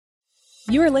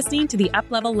You are listening to the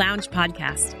Uplevel Lounge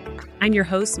podcast. I'm your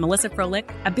host, Melissa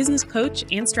Froelich, a business coach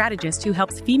and strategist who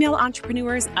helps female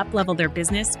entrepreneurs uplevel their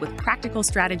business with practical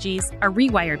strategies, a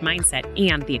rewired mindset,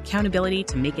 and the accountability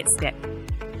to make it stick.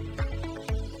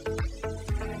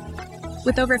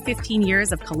 With over 15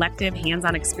 years of collective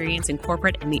hands-on experience in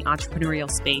corporate and the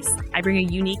entrepreneurial space, I bring a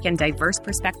unique and diverse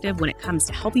perspective when it comes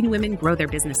to helping women grow their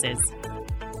businesses.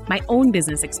 My own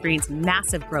business experienced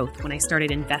massive growth when I started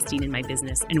investing in my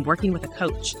business and working with a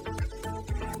coach.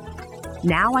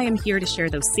 Now I am here to share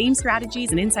those same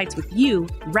strategies and insights with you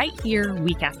right here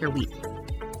week after week.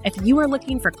 If you are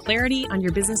looking for clarity on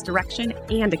your business direction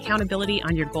and accountability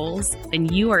on your goals, then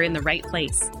you are in the right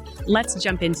place. Let's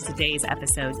jump into today's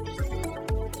episode.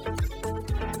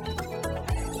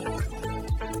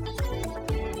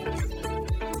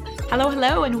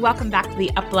 Hello, and welcome back to the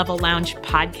Uplevel Lounge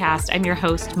podcast. I'm your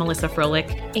host, Melissa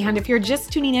Froelich. And if you're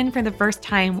just tuning in for the first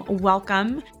time,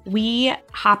 welcome. We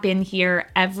hop in here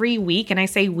every week, and I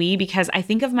say we because I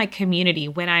think of my community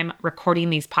when I'm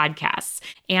recording these podcasts.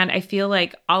 And I feel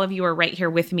like all of you are right here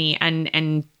with me.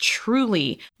 And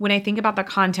truly, when I think about the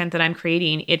content that I'm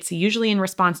creating, it's usually in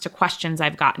response to questions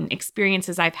I've gotten,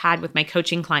 experiences I've had with my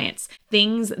coaching clients,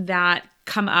 things that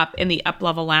come up in the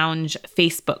Uplevel Lounge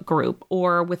Facebook group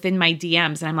or within my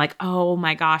DMs. And I'm like, oh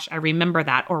my gosh, I remember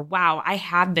that. Or wow, I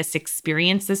had this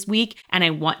experience this week and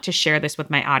I want to share this with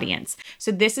my audience.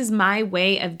 So this is my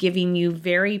way of giving you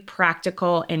very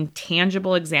practical and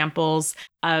tangible examples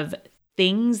of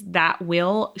things that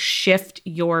will shift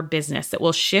your business, that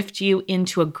will shift you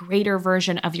into a greater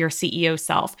version of your CEO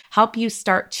self, help you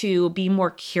start to be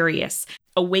more curious,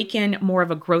 awaken more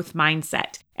of a growth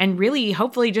mindset, and really,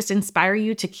 hopefully, just inspire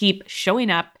you to keep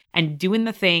showing up and doing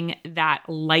the thing that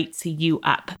lights you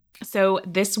up. So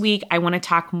this week, I want to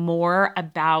talk more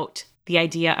about the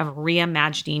idea of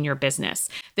reimagining your business.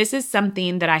 This is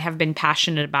something that I have been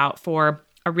passionate about for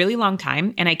a really long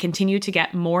time, and I continue to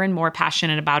get more and more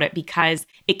passionate about it because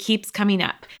it keeps coming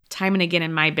up time and again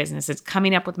in my business. It's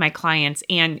coming up with my clients,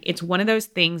 and it's one of those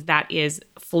things that is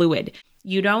fluid.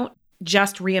 You don't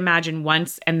just reimagine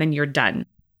once and then you're done.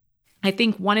 I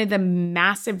think one of the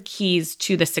massive keys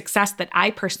to the success that I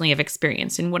personally have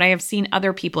experienced and what I have seen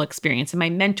other people experience and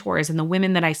my mentors and the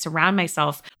women that I surround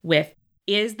myself with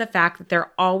is the fact that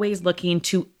they're always looking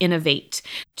to innovate,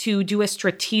 to do a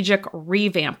strategic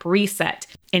revamp, reset,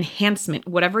 enhancement,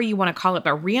 whatever you want to call it,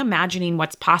 but reimagining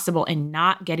what's possible and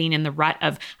not getting in the rut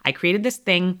of, I created this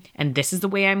thing and this is the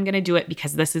way I'm going to do it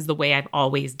because this is the way I've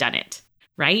always done it.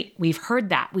 Right? We've heard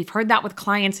that. We've heard that with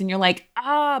clients and you're like,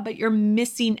 but you're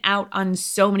missing out on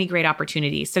so many great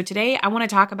opportunities. So today I want to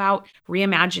talk about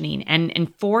reimagining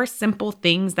and 4 simple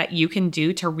things that you can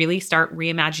do to really start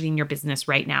reimagining your business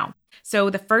right now.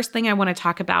 So the first thing I want to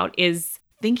talk about is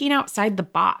thinking outside the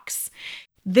box.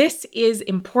 This is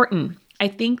important. I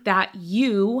think that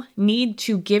you need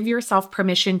to give yourself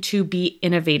permission to be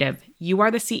innovative. You are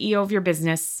the CEO of your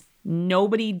business.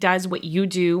 Nobody does what you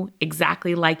do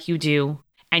exactly like you do,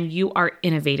 and you are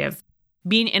innovative.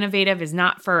 Being innovative is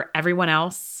not for everyone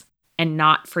else and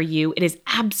not for you. It is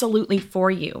absolutely for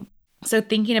you. So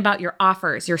thinking about your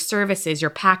offers, your services,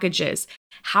 your packages,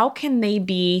 how can they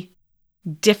be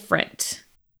different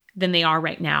than they are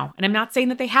right now? And I'm not saying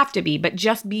that they have to be, but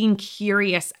just being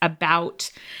curious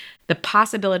about the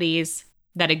possibilities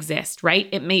that exist, right?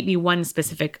 It may be one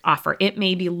specific offer. It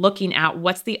may be looking at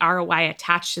what's the ROI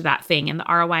attached to that thing, and the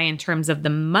ROI in terms of the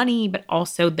money, but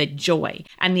also the joy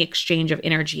and the exchange of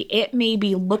energy. It may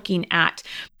be looking at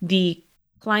the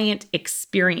client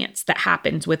experience that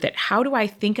happens with it. How do I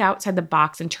think outside the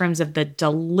box in terms of the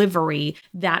delivery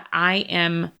that I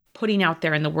am putting out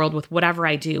there in the world with whatever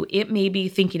I do? It may be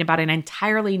thinking about an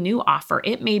entirely new offer.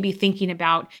 It may be thinking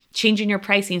about changing your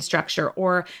pricing structure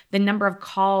or the number of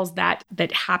calls that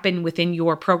happen within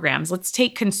your programs. Let's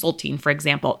take consulting, for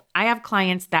example. I have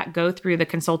clients that go through the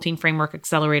Consulting Framework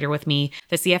Accelerator with me,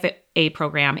 the CFA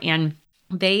program, and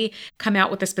they come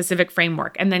out with a specific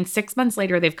framework. And then 6 months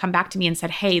later, they've come back to me and said,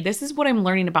 hey, this is what I'm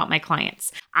learning about my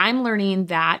clients. I'm learning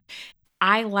that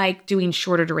I like doing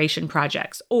shorter duration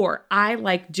projects, or I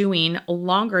like doing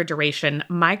longer duration.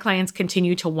 My clients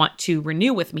continue to want to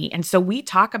renew with me. And so we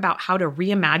talk about how to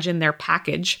reimagine their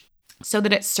package so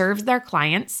that it serves their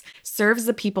clients, serves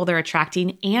the people they're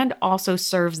attracting, and also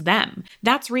serves them.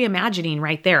 That's reimagining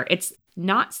right there. It's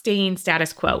not staying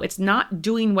status quo. It's not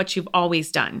doing what you've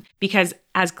always done. Because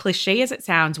as cliche as it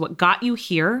sounds, what got you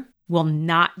here will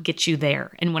not get you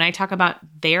there. And when I talk about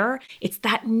there, it's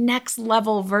that next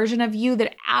level version of you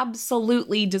that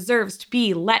absolutely deserves to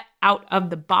be let out of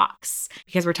the box,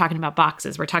 because we're talking about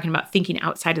boxes. We're talking about thinking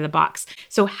outside of the box.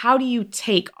 So how do you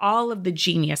take all of the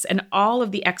genius and all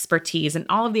of the expertise and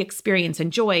all of the experience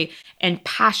and joy and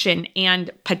passion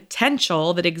and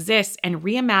potential that exists and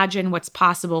reimagine what's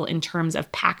possible in terms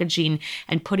of packaging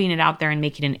and putting it out there and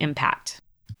making an impact?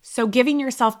 So giving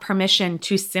yourself permission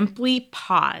to simply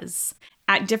pause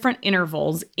at different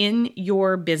intervals in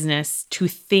your business to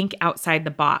think outside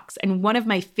the box. And one of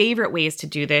my favorite ways to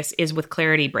do this is with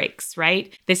clarity breaks,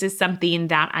 right? This is something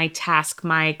that I task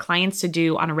my clients to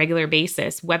do on a regular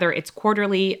basis, whether it's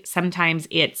quarterly, sometimes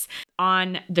it's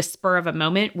on the spur of a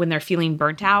moment when they're feeling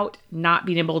burnt out, not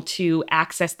being able to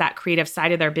access that creative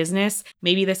side of their business.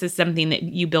 Maybe this is something that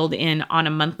you build in on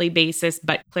a monthly basis,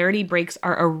 but clarity breaks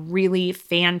are a really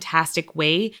fantastic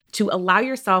way to allow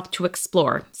yourself to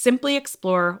explore, simply explore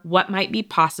what might be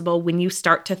possible when you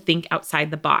start to think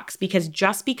outside the box. Because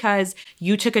just because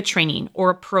you took a training or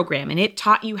a program and it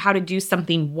taught you how to do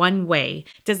something one way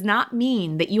does not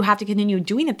mean that you have to continue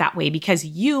doing it that way, because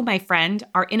you, my friend,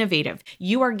 are innovative.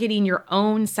 You are getting your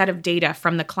own set of data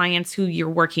from the clients who you're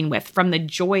working with, from the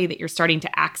joy that you're starting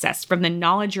to access, from the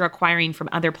knowledge you're acquiring from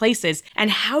other places. And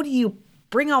how do you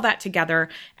bring all that together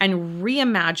and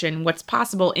reimagine what's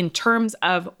possible in terms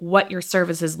of what your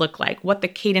services look like, what the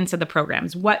cadence of the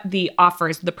programs, what the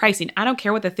offers, the pricing? I don't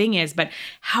care what the thing is, but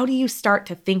how do you start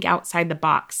to think outside the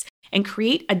box and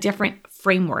create a different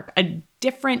framework, a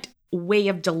different way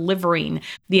of delivering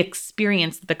the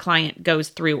experience that the client goes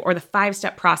through, or the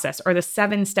 5-step process, or the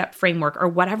 7-step framework, or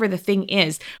whatever the thing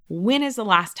is? When is the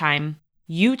last time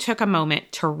you took a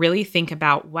moment to really think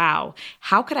about, wow,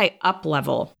 how could I up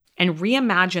level and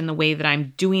reimagine the way that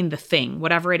I'm doing the thing,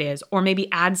 whatever it is, or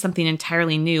maybe add something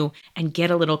entirely new and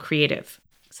get a little creative?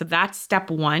 So that's step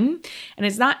one. And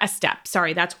it's not a step,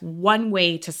 sorry, that's one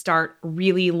way to start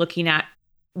really looking at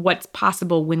what's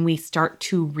possible when we start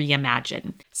to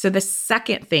reimagine. So the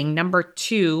second thing, number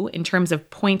 2, in terms of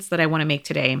points that I want to make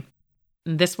today,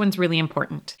 this one's really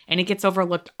important and it gets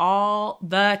overlooked all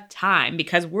the time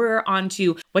because we're on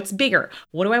to what's bigger.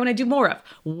 What do I want to do more of?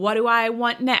 What do I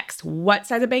want next? What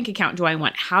size of bank account do I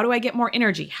want? How do I get more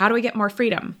energy? How do I get more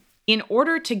freedom? In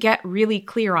order to get really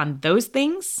clear on those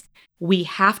things, we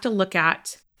have to look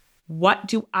at, what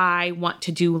do I want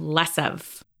to do less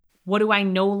of? What do I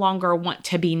no longer want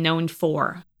to be known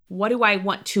for? What do I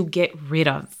want to get rid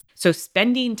of? So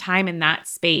spending time in that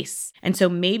space. And so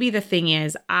maybe the thing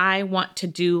is, I want to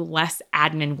do less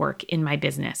admin work in my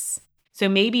business. So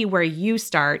maybe where you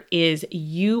start is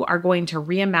you are going to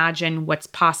reimagine what's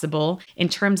possible in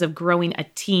terms of growing a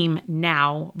team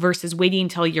now versus waiting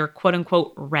until you're quote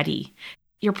unquote ready.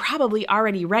 You're probably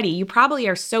already ready. You probably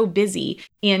are so busy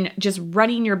in just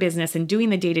running your business and doing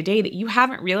the day-to-day that you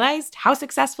haven't realized how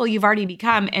successful you've already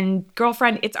become. And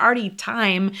girlfriend, it's already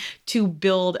time to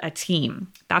build a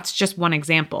team. That's just one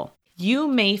example. You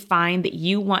may find that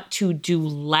you want to do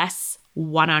less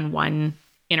one-on-one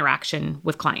interaction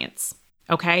with clients,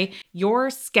 okay? Your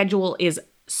schedule is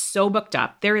so booked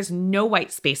up. There is no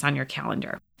white space on your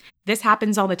calendar. This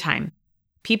happens all the time.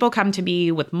 People come to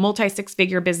me with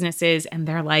multi-6-figure businesses and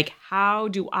they're like, how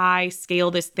do I scale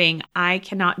this thing? I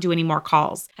cannot do any more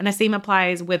calls. And the same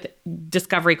applies with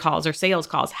discovery calls or sales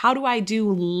calls. How do I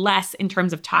do less in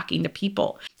terms of talking to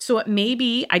people? So it may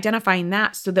be identifying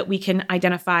that so that we can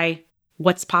identify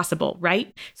what's possible,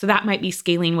 right? So that might be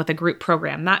scaling with a group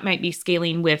program. That might be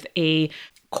scaling with a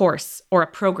course or a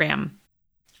program.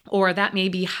 Or that may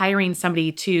be hiring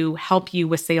somebody to help you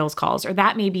with sales calls, or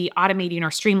that may be automating or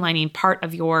streamlining part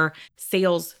of your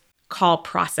sales call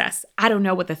process. I don't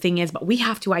know what the thing is, but we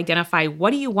have to identify,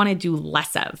 what do you want to do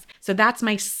less of? So that's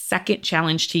my second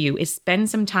challenge to you, is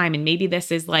spend some time. And maybe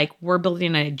this is like, we're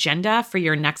building an agenda for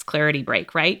your next clarity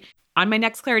break, right? On my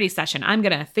next clarity session, I'm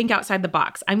going to think outside the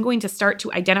box. I'm going to start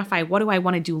to identify, what do I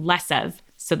want to do less of,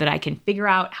 so that I can figure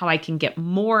out how I can get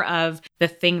more of the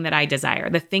thing that I desire,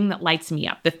 the thing that lights me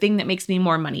up, the thing that makes me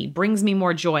more money, brings me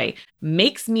more joy,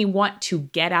 makes me want to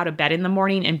get out of bed in the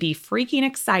morning and be freaking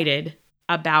excited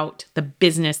about the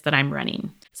business that I'm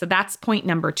running. So that's point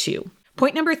number 2.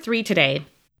 Point number 3 today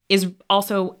is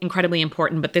also incredibly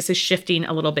important, but this is shifting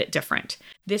a little bit different.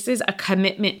 This is a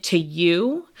commitment to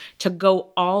you to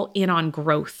go all in on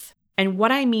growth. And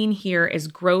what I mean here is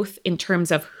growth in terms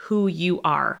of who you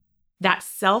are. That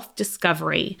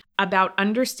self-discovery about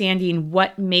understanding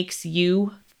what makes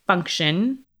you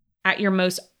function at your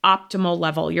most optimal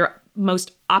level, your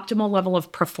most optimal level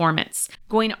of performance,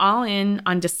 going all in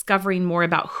on discovering more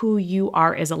about who you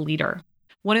are as a leader.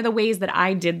 One of the ways that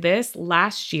I did this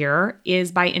last year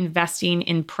is by investing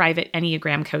in private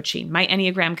Enneagram coaching. My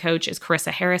Enneagram coach is Carissa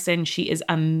Harrison. She is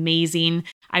amazing.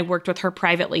 I worked with her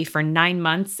privately for 9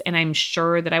 months, and I'm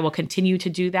sure that I will continue to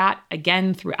do that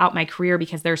again throughout my career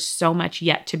because there's so much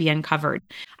yet to be uncovered.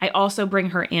 I also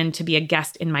bring her in to be a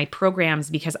guest in my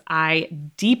programs because I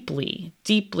deeply,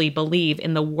 deeply believe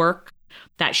in the work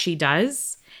that she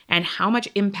does and how much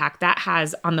impact that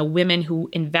has on the women who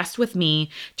invest with me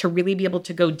to really be able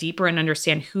to go deeper and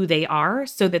understand who they are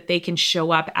so that they can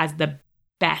show up as the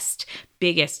best,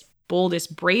 biggest,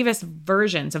 boldest, bravest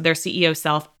versions of their CEO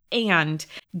self and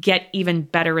get even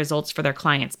better results for their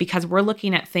clients. Because we're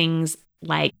looking at things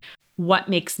like, what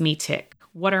makes me tick?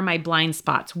 What are my blind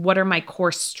spots? What are my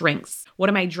core strengths? What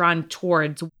am I drawn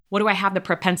towards? What do I have the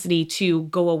propensity to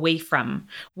go away from?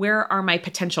 Where are my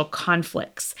potential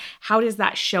conflicts? How does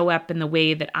that show up in the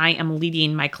way that I am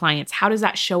leading my clients? How does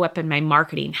that show up in my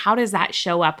marketing? How does that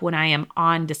show up when I am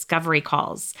on discovery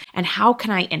calls? And how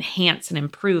can I enhance and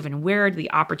improve, and where do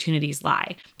the opportunities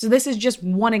lie? So this is just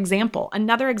one example.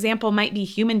 Another example might be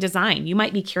human design. You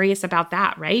might be curious about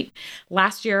that, right?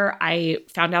 Last year, I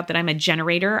found out that I'm a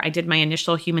generator. I did my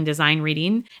initial human design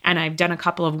reading, and I've done a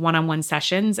couple of one-on-one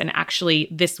sessions. And actually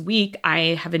this week,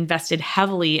 I have invested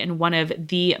heavily in one of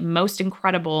the most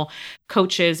incredible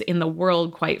coaches in the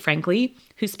world, quite frankly,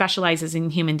 who specializes in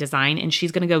human design. And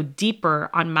she's going to go deeper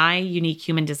on my unique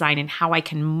human design and how I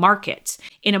can market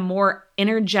in a more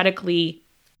energetically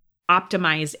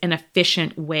optimized and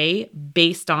efficient way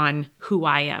based on who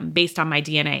I am, based on my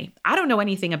DNA. I don't know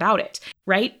anything about it,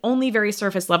 right? Only very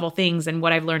surface level things and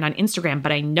what I've learned on Instagram,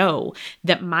 but I know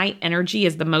that my energy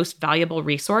is the most valuable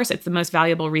resource. It's the most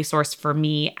valuable resource for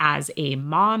me as a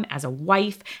mom, as a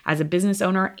wife, as a business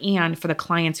owner, and for the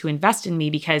clients who invest in me,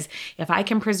 because if I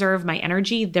can preserve my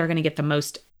energy, they're going to get the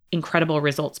most incredible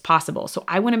results possible. So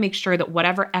I want to make sure that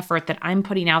whatever effort that I'm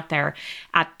putting out there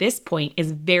at this point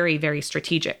is very, very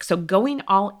strategic. So going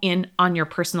all in on your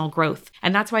personal growth.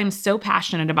 And that's why I'm so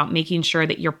passionate about making sure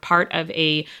that you're part of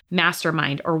a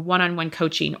mastermind or one-on-one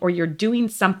coaching, or you're doing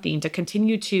something to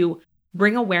continue to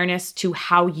bring awareness to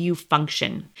how you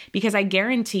function. Because I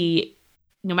guarantee,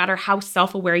 no matter how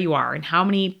self-aware you are and how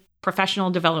many professional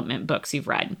development books you've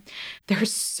read,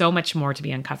 there's so much more to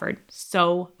be uncovered,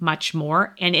 so much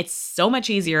more. And it's so much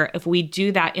easier if we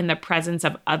do that in the presence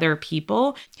of other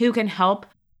people who can help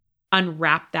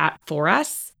unwrap that for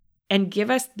us and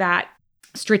give us that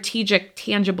strategic,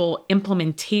 tangible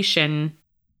implementation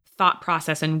thought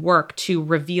process and work to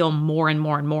reveal more and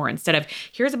more and more, instead of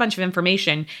here's a bunch of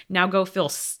information, now go feel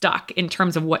stuck in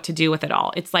terms of what to do with it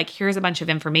all. It's like, here's a bunch of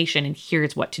information and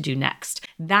here's what to do next.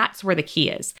 That's where the key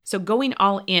is. So going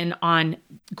all in on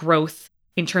growth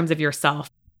in terms of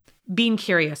yourself, being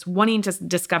curious, wanting to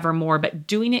discover more, but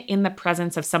doing it in the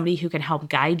presence of somebody who can help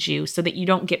guide you so that you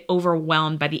don't get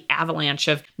overwhelmed by the avalanche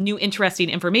of new interesting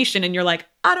information and you're like,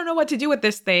 I don't know what to do with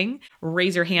this thing.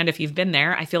 Raise your hand if you've been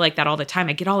there. I feel like that all the time.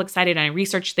 I get all excited and I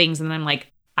research things and then I'm like,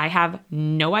 I have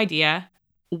no idea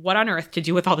what on earth to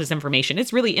do with all this information.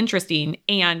 It's really interesting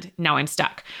and now I'm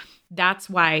stuck. That's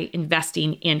why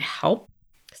investing in help,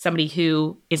 somebody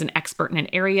who is an expert in an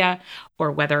area,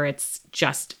 or whether it's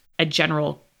just a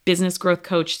general business growth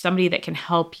coach, somebody that can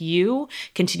help you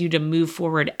continue to move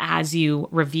forward as you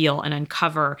reveal and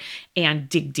uncover and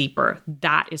dig deeper.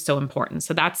 That is so important.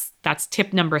 So that's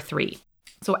tip number 3.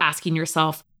 So asking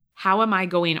yourself, how am I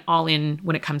going all in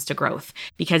when it comes to growth?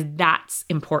 Because that's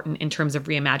important in terms of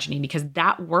reimagining, because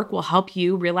that work will help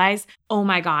you realize, oh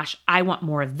my gosh, I want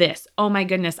more of this. Oh my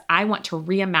goodness, I want to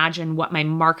reimagine what my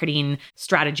marketing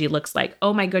strategy looks like.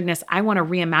 Oh my goodness, I want to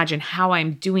reimagine how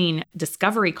I'm doing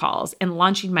discovery calls and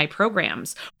launching my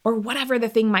programs, or whatever the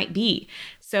thing might be.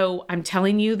 So I'm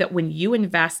telling you that when you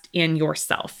invest in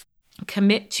yourself,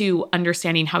 commit to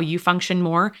understanding how you function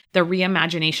more, the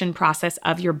reimagination process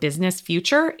of your business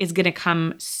future is going to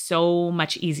come so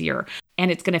much easier.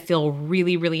 And it's going to feel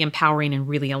really, really empowering and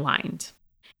really aligned.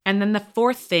 And then the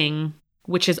 4th thing,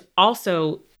 which is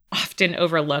also often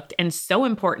overlooked and so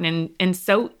important and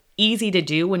so easy to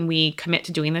do when we commit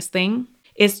to doing this thing,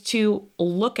 is to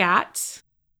look at,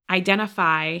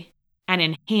 identify, and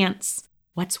enhance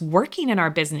what's working in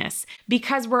our business.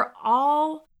 Because we're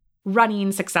all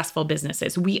running successful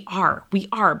businesses. We are,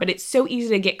 but it's so easy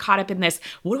to get caught up in this.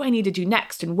 What do I need to do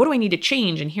next? And what do I need to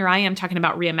change? And here I am talking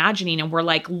about reimagining, and we're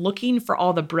like looking for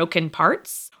all the broken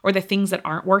parts or the things that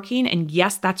aren't working. And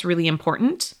yes, that's really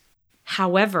important.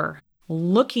 However,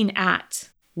 looking at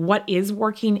what is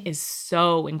working is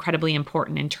so incredibly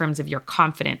important in terms of your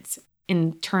confidence,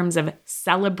 in terms of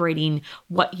celebrating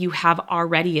what you have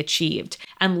already achieved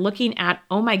and looking at,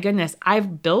 oh my goodness,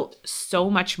 I've built so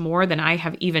much more than I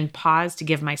have even paused to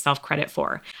give myself credit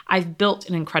for. I've built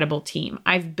an incredible team.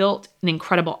 I've built an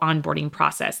incredible onboarding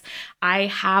process. I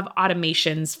have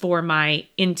automations for my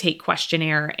intake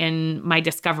questionnaire and my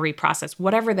discovery process,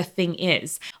 whatever the thing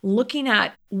is. Looking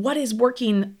at what is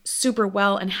working super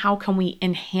well and how can we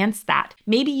enhance that?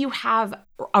 Maybe you have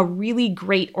a really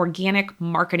great organic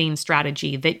marketing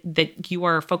strategy that you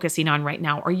are focusing on right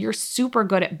now, or you're super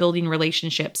good at building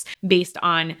relationships based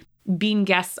on being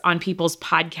guests on people's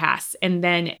podcasts, and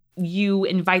then you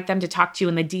invite them to talk to you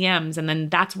in the DMs, and then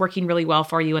that's working really well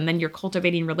for you. And then you're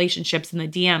cultivating relationships in the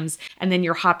DMs, and then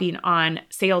you're hopping on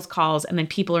sales calls, and then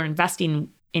people are investing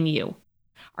in you.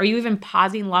 Are you even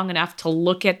pausing long enough to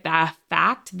look at the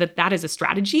fact that that is a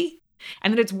strategy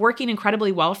and that it's working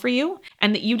incredibly well for you,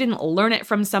 and that you didn't learn it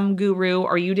from some guru,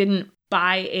 or you didn't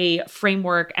buy a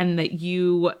framework and that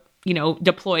you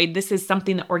deployed? This is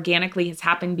something that organically has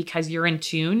happened because you're in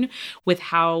tune with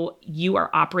how you are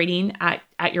operating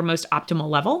at your most optimal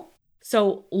level.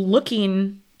 So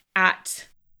looking at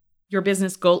your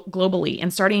business globally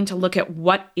and starting to look at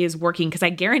what is working, because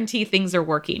I guarantee things are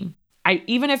working.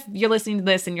 Even if you're listening to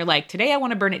this and you're like, today I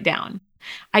want to burn it down,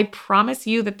 I promise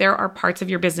you that there are parts of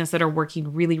your business that are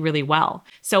working really, really well.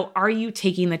 So are you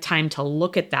taking the time to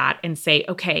look at that and say,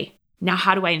 okay, now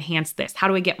how do I enhance this? How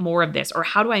do I get more of this? Or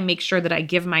how do I make sure that I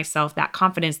give myself that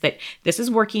confidence that this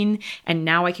is working, and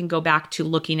now I can go back to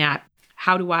looking at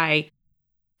how do I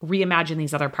reimagine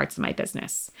these other parts of my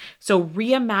business? So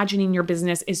reimagining your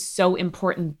business is so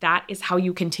important. That is how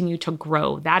you continue to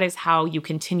grow. That is how you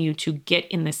continue to get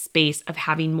in the space of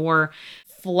having more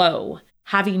flow,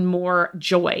 having more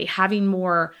joy, having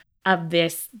more of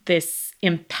this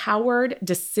empowered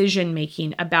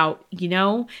decision-making about,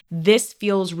 this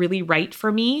feels really right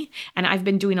for me. And I've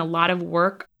been doing a lot of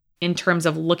work in terms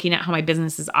of looking at how my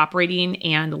business is operating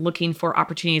and looking for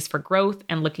opportunities for growth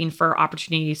and looking for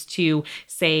opportunities to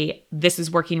say, this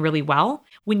is working really well.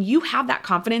 When you have that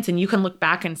confidence and you can look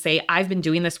back and say, I've been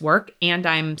doing this work and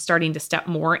I'm starting to step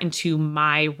more into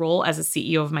my role as a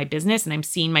CEO of my business and I'm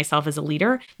seeing myself as a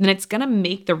leader, then it's going to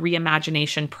make the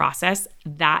reimagination process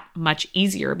that much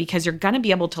easier, because you're going to be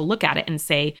able to look at it and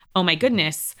say, oh my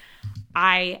goodness,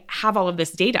 I have all of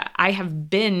this data. I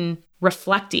have been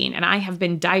reflecting and I have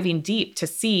been diving deep to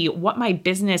see what my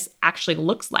business actually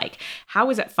looks like. How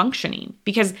is it functioning?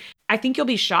 Because I think you'll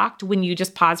be shocked when you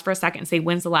just pause for a second and say,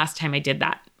 when's the last time I did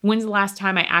that? When's the last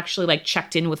time I actually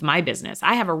checked in with my business?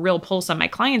 I have a real pulse on my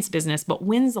client's business, but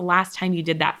when's the last time you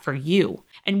did that for you?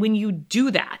 And when you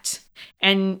do that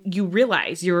and you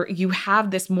realize you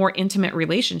have this more intimate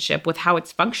relationship with how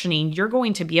it's functioning, you're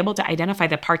going to be able to identify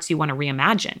the parts you want to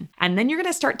reimagine. And then you're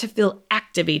going to start to feel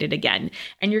activated again.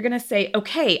 And you're going to say,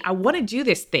 okay, I want to do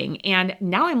this thing. And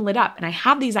now I'm lit up and I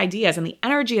have these ideas and the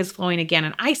energy is flowing again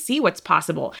and I see what's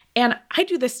possible. And I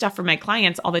do this stuff for my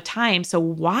clients all the time. So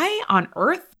why on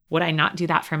earth would I not do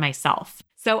that for myself?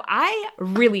 So I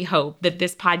really hope that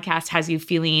this podcast has you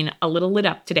feeling a little lit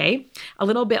up today, a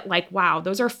little bit like, wow,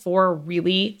 those are 4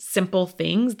 really simple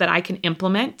things that I can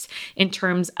implement in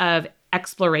terms of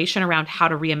exploration around how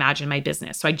to reimagine my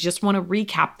business. So I just want to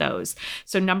recap those.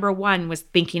 So number 1 was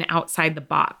thinking outside the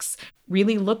box,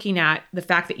 really looking at the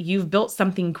fact that you've built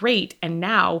something great. And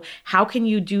now how can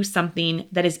you do something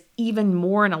that is even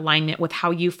more in alignment with how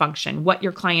you function, what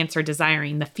your clients are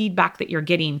desiring, the feedback that you're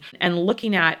getting, and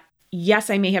looking at, yes,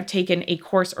 I may have taken a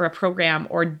course or a program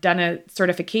or done a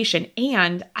certification,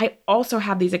 and I also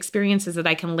have these experiences that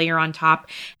I can layer on top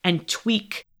and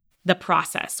tweak the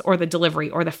process or the delivery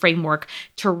or the framework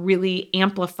to really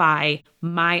amplify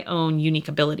my own unique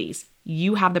abilities.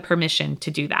 You have the permission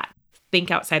to do that. Think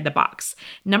outside the box.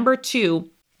 Number 2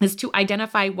 is to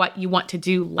identify what you want to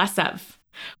do less of.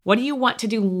 What do you want to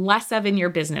do less of in your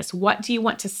business? What do you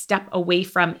want to step away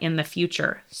from in the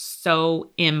future?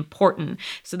 So important,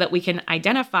 so that we can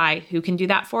identify who can do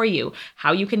that for you,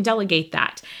 how you can delegate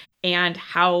that, and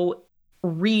how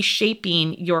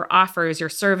reshaping your offers, your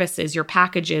services, your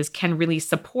packages can really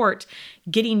support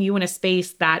getting you in a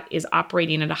space that is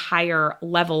operating at a higher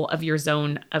level of your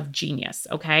zone of genius,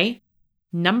 okay?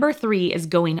 Number 3 is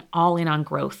going all in on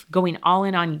growth, going all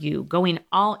in on you, going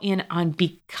all in on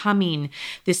becoming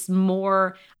this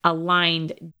more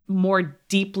aligned, more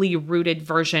deeply rooted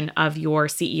version of your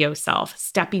CEO self,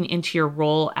 stepping into your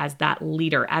role as that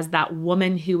leader, as that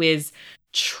woman who is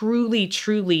truly,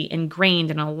 truly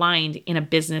ingrained and aligned in a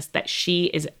business that she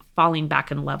is falling back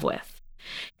in love with.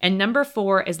 And number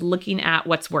 4 is looking at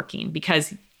what's working,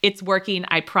 because it's working,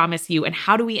 I promise you. And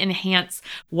how do we enhance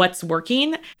what's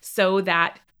working so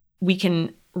that we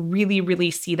can really,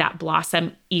 really see that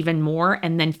blossom even more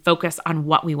and then focus on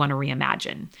what we want to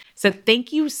reimagine. So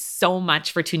thank you so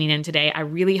much for tuning in today. I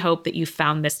really hope that you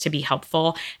found this to be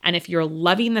helpful. And if you're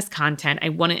loving this content, I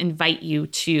want to invite you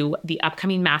to the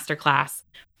upcoming masterclass,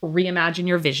 Reimagine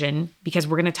Your Vision, because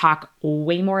we're going to talk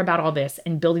way more about all this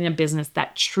and building a business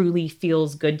that truly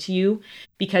feels good to you,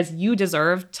 because you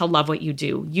deserve to love what you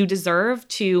do. You deserve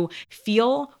to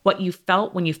feel what you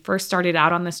felt when you first started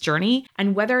out on this journey.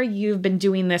 And whether you've been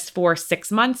doing this for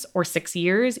 6 months or 6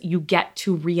 years, you get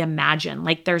to reimagine.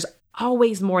 Like there's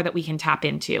always more that we can tap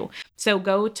into. So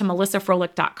go to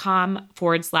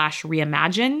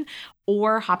melissafroelich.com/reimagine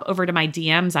or hop over to my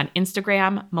DMs on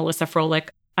Instagram.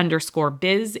 melissafroelich_biz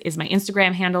is my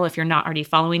Instagram handle. If you're not already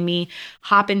following me,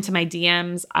 hop into my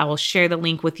DMs. I will share the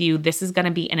link with you. This is going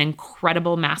to be an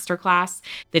incredible masterclass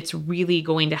that's really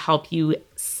going to help you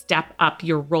step up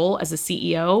your role as a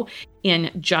CEO in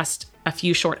just a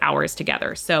few short hours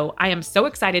together. So I am so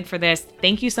excited for this.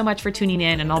 Thank you so much for tuning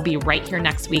in, and I'll be right here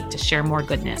next week to share more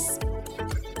goodness.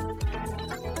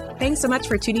 Thanks so much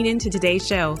for tuning in to today's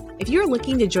show. If you're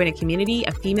looking to join a community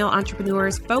of female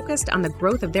entrepreneurs focused on the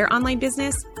growth of their online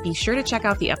business, be sure to check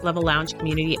out the Uplevel Lounge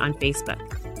community on Facebook.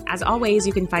 As always,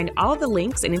 you can find all of the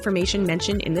links and information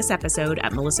mentioned in this episode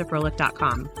at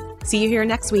melissafroelich.com. See you here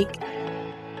next week.